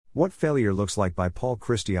What Failure Looks Like by Paul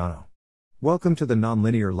Christiano. Welcome to the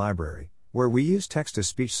Nonlinear Library, where we use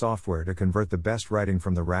text-to-speech software to convert the best writing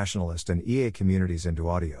from the Rationalist and EA communities into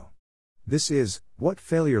audio. This is What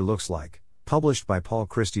Failure Looks Like, published by Paul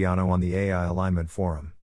Christiano on the AI Alignment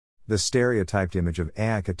Forum. The stereotyped image of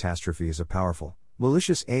AI catastrophe is a powerful,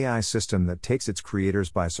 malicious AI system that takes its creators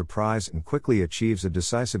by surprise and quickly achieves a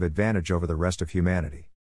decisive advantage over the rest of humanity.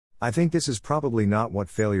 I think this is probably not what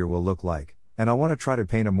failure will look like, and I want to try to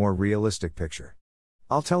paint a more realistic picture.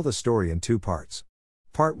 I'll tell the story in two parts.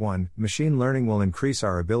 Part 1, machine learning will increase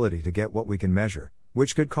our ability to get what we can measure,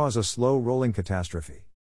 which could cause a slow-rolling catastrophe.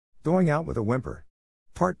 Going out with a whimper.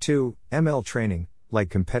 Part 2, ML training,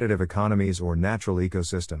 like competitive economies or natural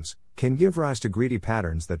ecosystems, can give rise to greedy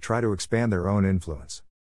patterns that try to expand their own influence.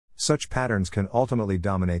 Such patterns can ultimately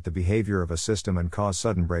dominate the behavior of a system and cause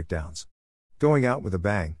sudden breakdowns. Going out with a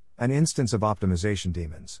bang, an instance of optimization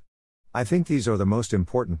demons. I think these are the most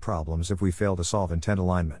important problems if we fail to solve intent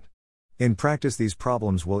alignment. In practice, these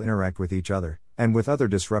problems will interact with each other, and with other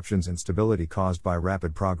disruptions and instability caused by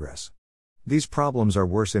rapid progress. These problems are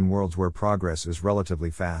worse in worlds where progress is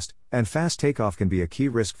relatively fast, and fast takeoff can be a key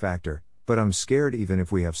risk factor, but I'm scared even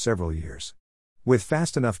if we have several years. With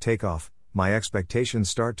fast enough takeoff, my expectations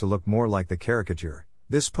start to look more like the caricature.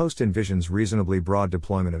 This post envisions reasonably broad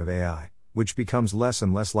deployment of AI, which becomes less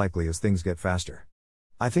and less likely as things get faster.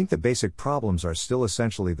 I think the basic problems are still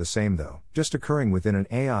essentially the same though, just occurring within an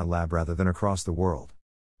AI lab rather than across the world.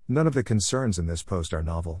 None of the concerns in this post are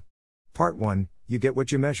novel. Part 1, you get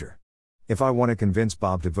what you measure. If I want to convince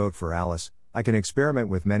Bob to vote for Alice, I can experiment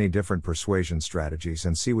with many different persuasion strategies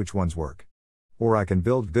and see which ones work. Or I can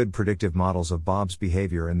build good predictive models of Bob's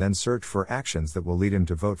behavior and then search for actions that will lead him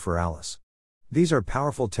to vote for Alice. These are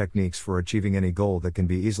powerful techniques for achieving any goal that can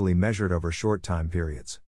be easily measured over short time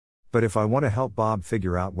periods. But if I want to help Bob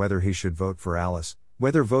figure out whether he should vote for Alice,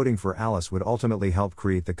 whether voting for Alice would ultimately help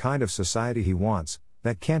create the kind of society he wants,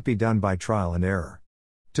 that can't be done by trial and error.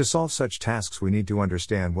 To solve such tasks, we need to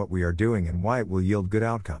understand what we are doing and why it will yield good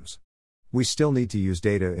outcomes. We still need to use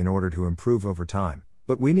data in order to improve over time,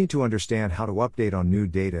 but we need to understand how to update on new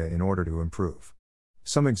data in order to improve.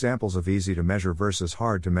 Some examples of easy to measure versus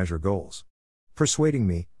hard to measure goals. Persuading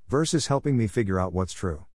me versus helping me figure out what's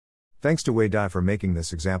true. Thanks to Wei Dai for making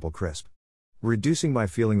this example crisp. Reducing my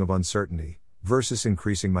feeling of uncertainty versus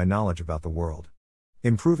increasing my knowledge about the world.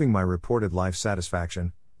 Improving my reported life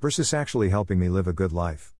satisfaction versus actually helping me live a good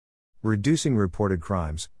life. Reducing reported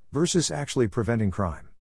crimes versus actually preventing crime.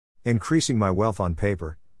 Increasing my wealth on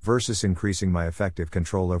paper versus increasing my effective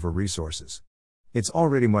control over resources. It's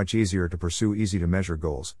already much easier to pursue easy to measure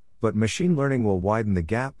goals, but machine learning will widen the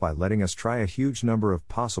gap by letting us try a huge number of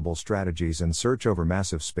possible strategies and search over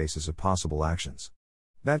massive spaces of possible actions.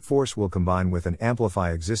 That force will combine with and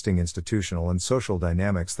amplify existing institutional and social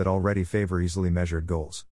dynamics that already favor easily measured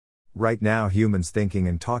goals. Right now, humans thinking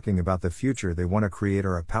and talking about the future they want to create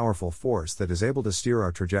are a powerful force that is able to steer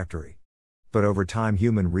our trajectory. But over time,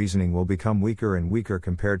 human reasoning will become weaker and weaker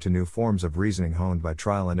compared to new forms of reasoning honed by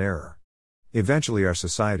trial and error. Eventually, our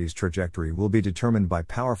society's trajectory will be determined by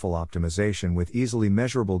powerful optimization with easily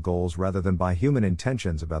measurable goals rather than by human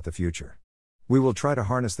intentions about the future. We will try to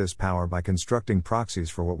harness this power by constructing proxies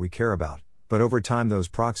for what we care about, but over time those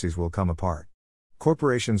proxies will come apart.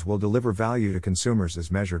 Corporations will deliver value to consumers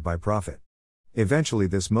as measured by profit. Eventually,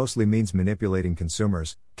 this mostly means manipulating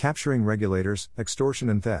consumers, capturing regulators, extortion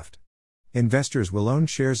and theft. Investors will own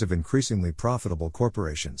shares of increasingly profitable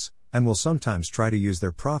corporations, and will sometimes try to use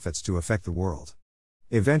their profits to affect the world.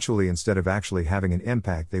 Eventually, instead of actually having an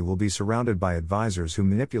impact, they will be surrounded by advisors who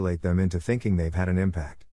manipulate them into thinking they've had an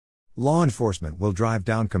impact. Law enforcement will drive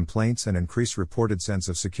down complaints and increase reported sense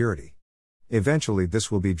of security. Eventually, this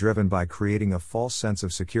will be driven by creating a false sense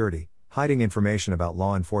of security, hiding information about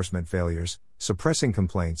law enforcement failures, suppressing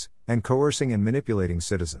complaints, and coercing and manipulating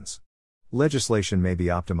citizens. Legislation may be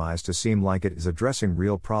optimized to seem like it is addressing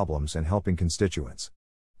real problems and helping constituents.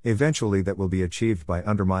 Eventually, that will be achieved by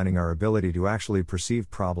undermining our ability to actually perceive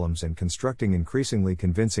problems and constructing increasingly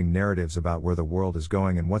convincing narratives about where the world is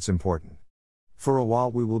going and what's important. For a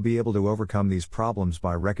while, we will be able to overcome these problems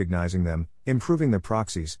by recognizing them, improving the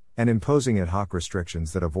proxies, and imposing ad hoc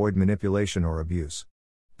restrictions that avoid manipulation or abuse.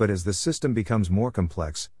 But as the system becomes more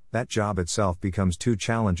complex, that job itself becomes too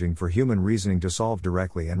challenging for human reasoning to solve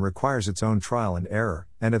directly and requires its own trial and error,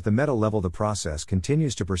 and at the meta level the process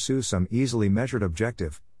continues to pursue some easily measured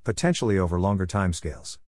objective, potentially over longer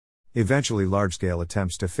timescales. Eventually, large-scale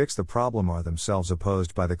attempts to fix the problem are themselves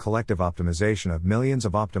opposed by the collective optimization of millions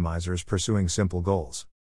of optimizers pursuing simple goals.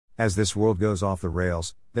 As this world goes off the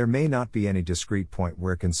rails, there may not be any discrete point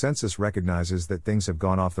where consensus recognizes that things have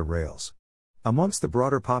gone off the rails. Amongst the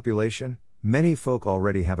broader population, many folk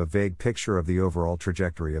already have a vague picture of the overall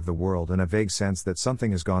trajectory of the world and a vague sense that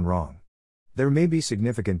something has gone wrong. There may be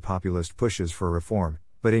significant populist pushes for reform,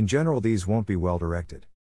 but in general these won't be well directed.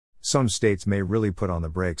 Some states may really put on the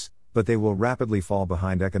brakes, but they will rapidly fall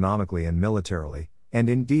behind economically and militarily, and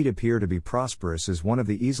indeed appear to be prosperous is one of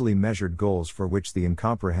the easily measured goals for which the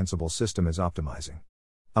incomprehensible system is optimizing.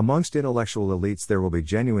 Amongst intellectual elites there will be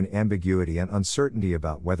genuine ambiguity and uncertainty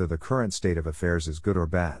about whether the current state of affairs is good or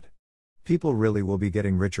bad. People really will be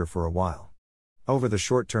getting richer for a while. Over the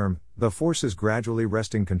short term, the forces gradually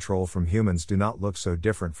wresting control from humans do not look so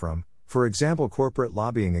different from, for example, corporate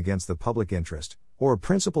lobbying against the public interest, or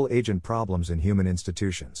principal-agent problems in human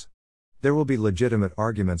institutions. There will be legitimate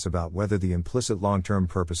arguments about whether the implicit long-term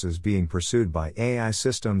purposes being pursued by AI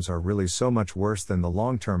systems are really so much worse than the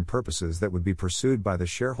long-term purposes that would be pursued by the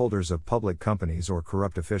shareholders of public companies or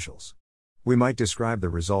corrupt officials. We might describe the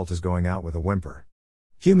result as going out with a whimper.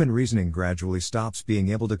 Human reasoning gradually stops being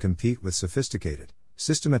able to compete with sophisticated,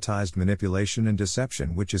 systematized manipulation and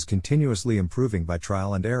deception which is continuously improving by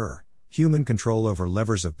trial and error. Human control over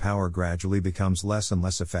levers of power gradually becomes less and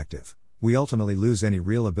less effective. We ultimately lose any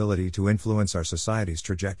real ability to influence our society's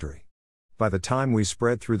trajectory. By the time we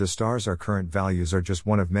spread through the stars, our current values are just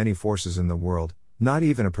one of many forces in the world, not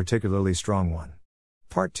even a particularly strong one.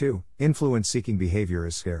 Part 2, Influence-Seeking Behavior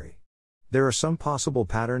is scary. There are some possible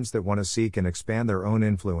patterns that want to seek and expand their own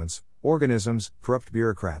influence: organisms, corrupt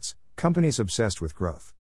bureaucrats, companies obsessed with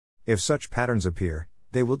growth. If such patterns appear,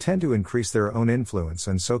 they will tend to increase their own influence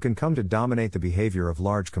and so can come to dominate the behavior of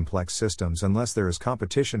large complex systems unless there is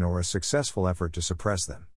competition or a successful effort to suppress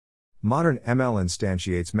them. Modern ML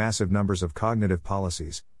instantiates massive numbers of cognitive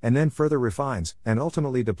policies, and then further refines, and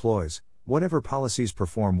ultimately deploys, whatever policies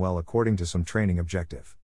perform well according to some training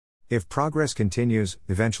objective. If progress continues,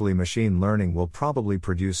 eventually machine learning will probably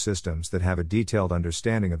produce systems that have a detailed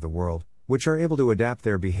understanding of the world, which are able to adapt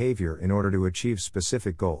their behavior in order to achieve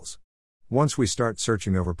specific goals. Once we start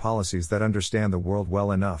searching over policies that understand the world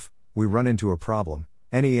well enough, we run into a problem.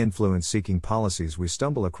 Any influence-seeking policies we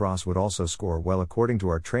stumble across would also score well according to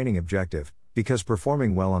our training objective, because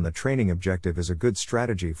performing well on the training objective is a good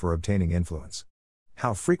strategy for obtaining influence.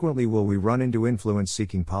 How frequently will we run into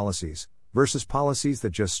influence-seeking policies, versus policies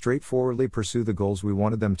that just straightforwardly pursue the goals we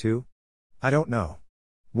wanted them to? I don't know.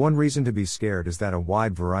 One reason to be scared is that a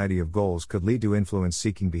wide variety of goals could lead to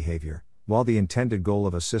influence-seeking behavior, while the intended goal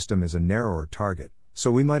of a system is a narrower target,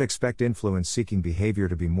 so we might expect influence-seeking behavior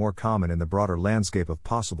to be more common in the broader landscape of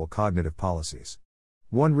possible cognitive policies.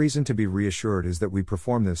 One reason to be reassured is that we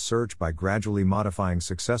perform this search by gradually modifying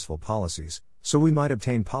successful policies, so we might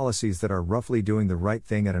obtain policies that are roughly doing the right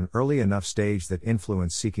thing at an early enough stage that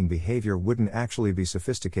influence-seeking behavior wouldn't actually be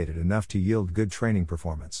sophisticated enough to yield good training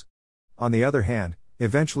performance. On the other hand,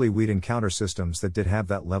 eventually we'd encounter systems that did have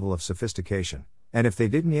that level of sophistication, and if they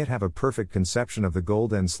didn't yet have a perfect conception of the goal,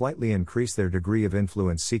 then slightly increase their degree of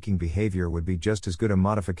influence-seeking behavior would be just as good a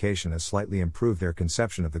modification as slightly improve their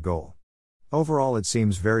conception of the goal. Overall, it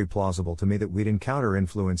seems very plausible to me that we'd encounter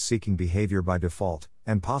influence-seeking behavior by default,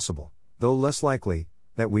 and possible, though less likely,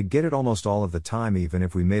 that we'd get it almost all of the time even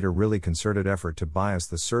if we made a really concerted effort to bias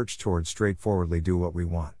the search towards straightforwardly do what we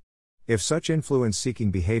want. If such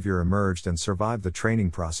influence-seeking behavior emerged and survived the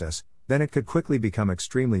training process, then it could quickly become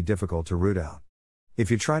extremely difficult to root out. If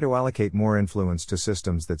you try to allocate more influence to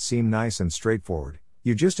systems that seem nice and straightforward,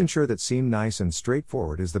 you just ensure that seem nice and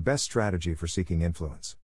straightforward is the best strategy for seeking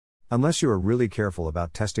influence. Unless you are really careful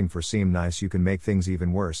about testing for seem nice, you can make things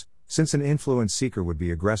even worse, since an influence seeker would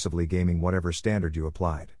be aggressively gaming whatever standard you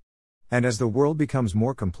applied. And as the world becomes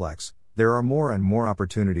more complex, there are more and more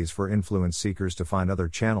opportunities for influence seekers to find other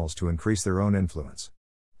channels to increase their own influence.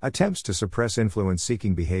 Attempts to suppress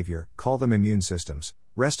influence-seeking behavior, call them immune systems,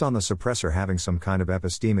 rest on the suppressor having some kind of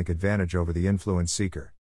epistemic advantage over the influence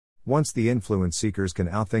seeker. Once the influence seekers can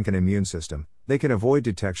outthink an immune system, they can avoid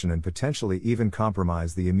detection and potentially even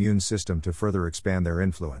compromise the immune system to further expand their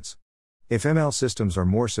influence. If ML systems are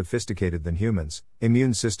more sophisticated than humans,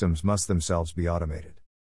 immune systems must themselves be automated.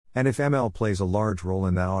 And if ML plays a large role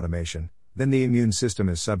in that automation, then the immune system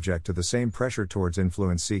is subject to the same pressure towards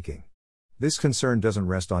influence seeking. This concern doesn't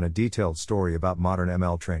rest on a detailed story about modern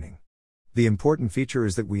ML training. The important feature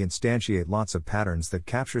is that we instantiate lots of patterns that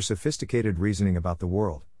capture sophisticated reasoning about the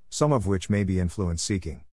world, some of which may be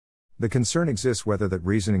influence-seeking. The concern exists whether that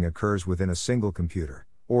reasoning occurs within a single computer,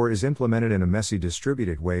 or is implemented in a messy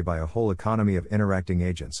distributed way by a whole economy of interacting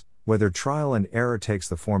agents, whether trial and error takes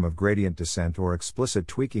the form of gradient descent or explicit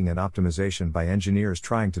tweaking and optimization by engineers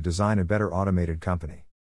trying to design a better automated company.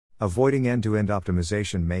 Avoiding end-to-end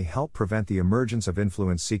optimization may help prevent the emergence of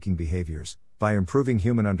influence-seeking behaviors, by improving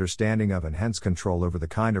human understanding of and hence control over the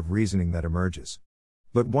kind of reasoning that emerges.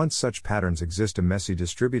 But once such patterns exist, a messy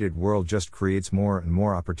distributed world just creates more and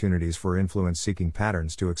more opportunities for influence-seeking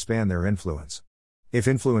patterns to expand their influence. If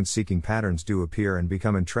influence-seeking patterns do appear and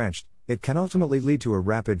become entrenched, it can ultimately lead to a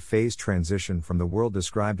rapid phase transition from the world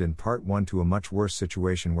described in Part 1 to a much worse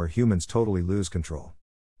situation where humans totally lose control.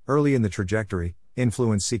 Early in the trajectory,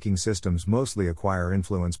 influence-seeking systems mostly acquire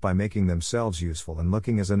influence by making themselves useful and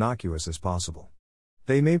looking as innocuous as possible.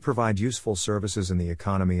 They may provide useful services in the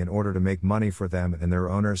economy in order to make money for them and their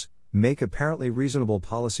owners, make apparently reasonable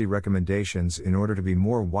policy recommendations in order to be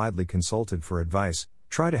more widely consulted for advice,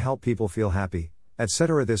 try to help people feel happy,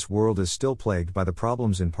 etc. This world is still plagued by the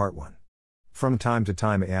problems in Part 1. From time to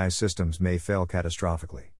time, AI systems may fail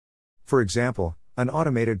catastrophically. For example, an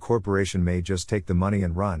automated corporation may just take the money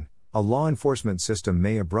and run. A law enforcement system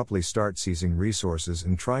may abruptly start seizing resources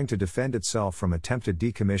and trying to defend itself from attempted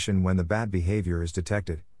decommission when the bad behavior is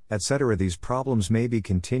detected, etc. These problems may be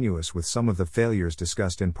continuous with some of the failures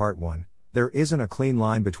discussed in Part 1. There isn't a clean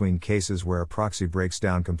line between cases where a proxy breaks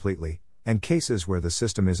down completely, and cases where the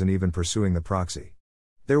system isn't even pursuing the proxy.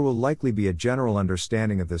 There will likely be a general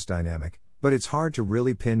understanding of this dynamic, but it's hard to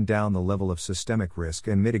really pin down the level of systemic risk,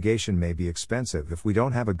 and mitigation may be expensive if we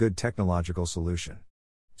don't have a good technological solution.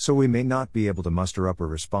 So we may not be able to muster up a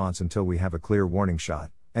response until we have a clear warning shot,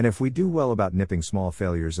 and if we do well about nipping small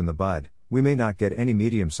failures in the bud, we may not get any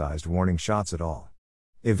medium-sized warning shots at all.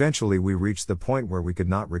 Eventually we reach the point where we could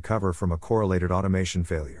not recover from a correlated automation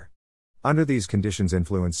failure. Under these conditions,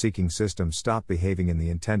 influence-seeking systems stop behaving in the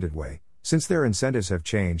intended way. Since their incentives have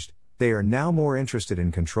changed, they are now more interested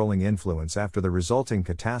in controlling influence after the resulting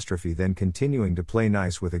catastrophe than continuing to play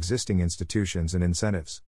nice with existing institutions and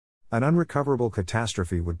incentives. An unrecoverable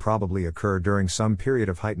catastrophe would probably occur during some period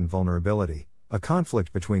of heightened vulnerability, a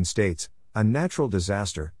conflict between states, a natural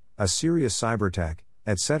disaster, a serious cyberattack,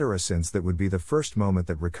 etc. Since that would be the first moment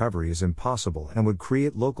that recovery is impossible and would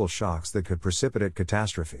create local shocks that could precipitate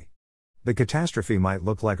catastrophe. The catastrophe might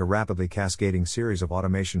look like a rapidly cascading series of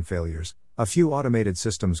automation failures. A few automated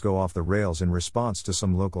systems go off the rails in response to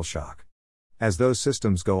some local shock. As those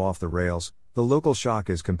systems go off the rails, the local shock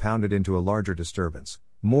is compounded into a larger disturbance.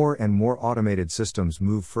 More and more automated systems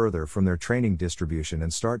move further from their training distribution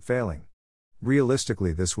and start failing.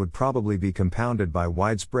 Realistically, this would probably be compounded by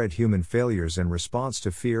widespread human failures in response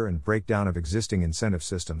to fear and breakdown of existing incentive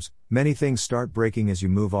systems. Many things start breaking as you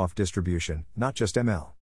move off distribution, not just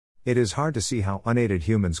ML. It is hard to see how unaided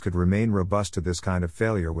humans could remain robust to this kind of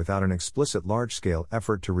failure without an explicit large-scale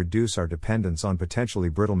effort to reduce our dependence on potentially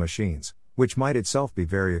brittle machines, which might itself be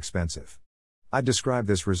very expensive. I'd describe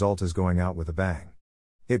this result as going out with a bang.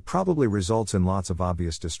 It probably results in lots of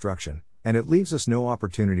obvious destruction, and it leaves us no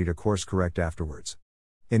opportunity to course correct afterwards.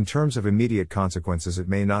 In terms of immediate consequences, it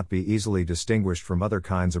may not be easily distinguished from other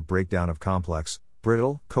kinds of breakdown of complex,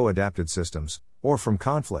 brittle, co-adapted systems, or from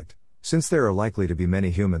conflict, since there are likely to be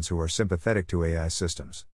many humans who are sympathetic to AI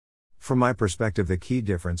systems. From my perspective, the key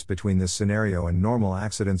difference between this scenario and normal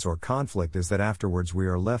accidents or conflict is that afterwards we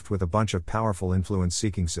are left with a bunch of powerful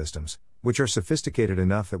influence-seeking systems, which are sophisticated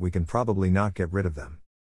enough that we can probably not get rid of them.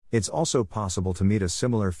 It's also possible to meet a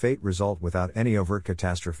similar fate result without any overt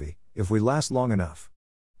catastrophe, if we last long enough.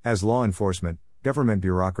 As law enforcement, government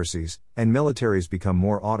bureaucracies, and militaries become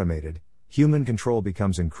more automated, human control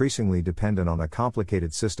becomes increasingly dependent on a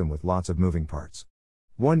complicated system with lots of moving parts.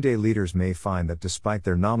 One day leaders may find that despite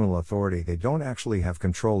their nominal authority, they don't actually have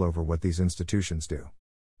control over what these institutions do.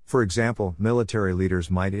 For example, military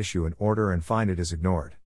leaders might issue an order and find it is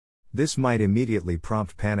ignored. This might immediately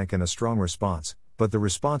prompt panic and a strong response, but the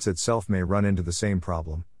response itself may run into the same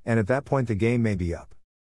problem, and at that point the game may be up.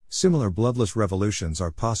 Similar bloodless revolutions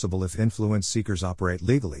are possible if influence seekers operate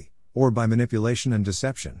legally, or by manipulation and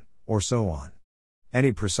deception, or so on.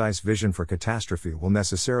 Any precise vision for catastrophe will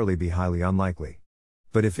necessarily be highly unlikely.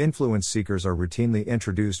 But if influence seekers are routinely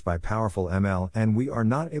introduced by powerful ML and we are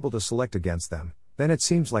not able to select against them, then it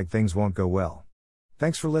seems like things won't go well.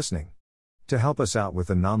 Thanks for listening. To help us out with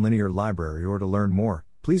the Nonlinear Library or to learn more,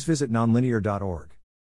 please visit nonlinear.org.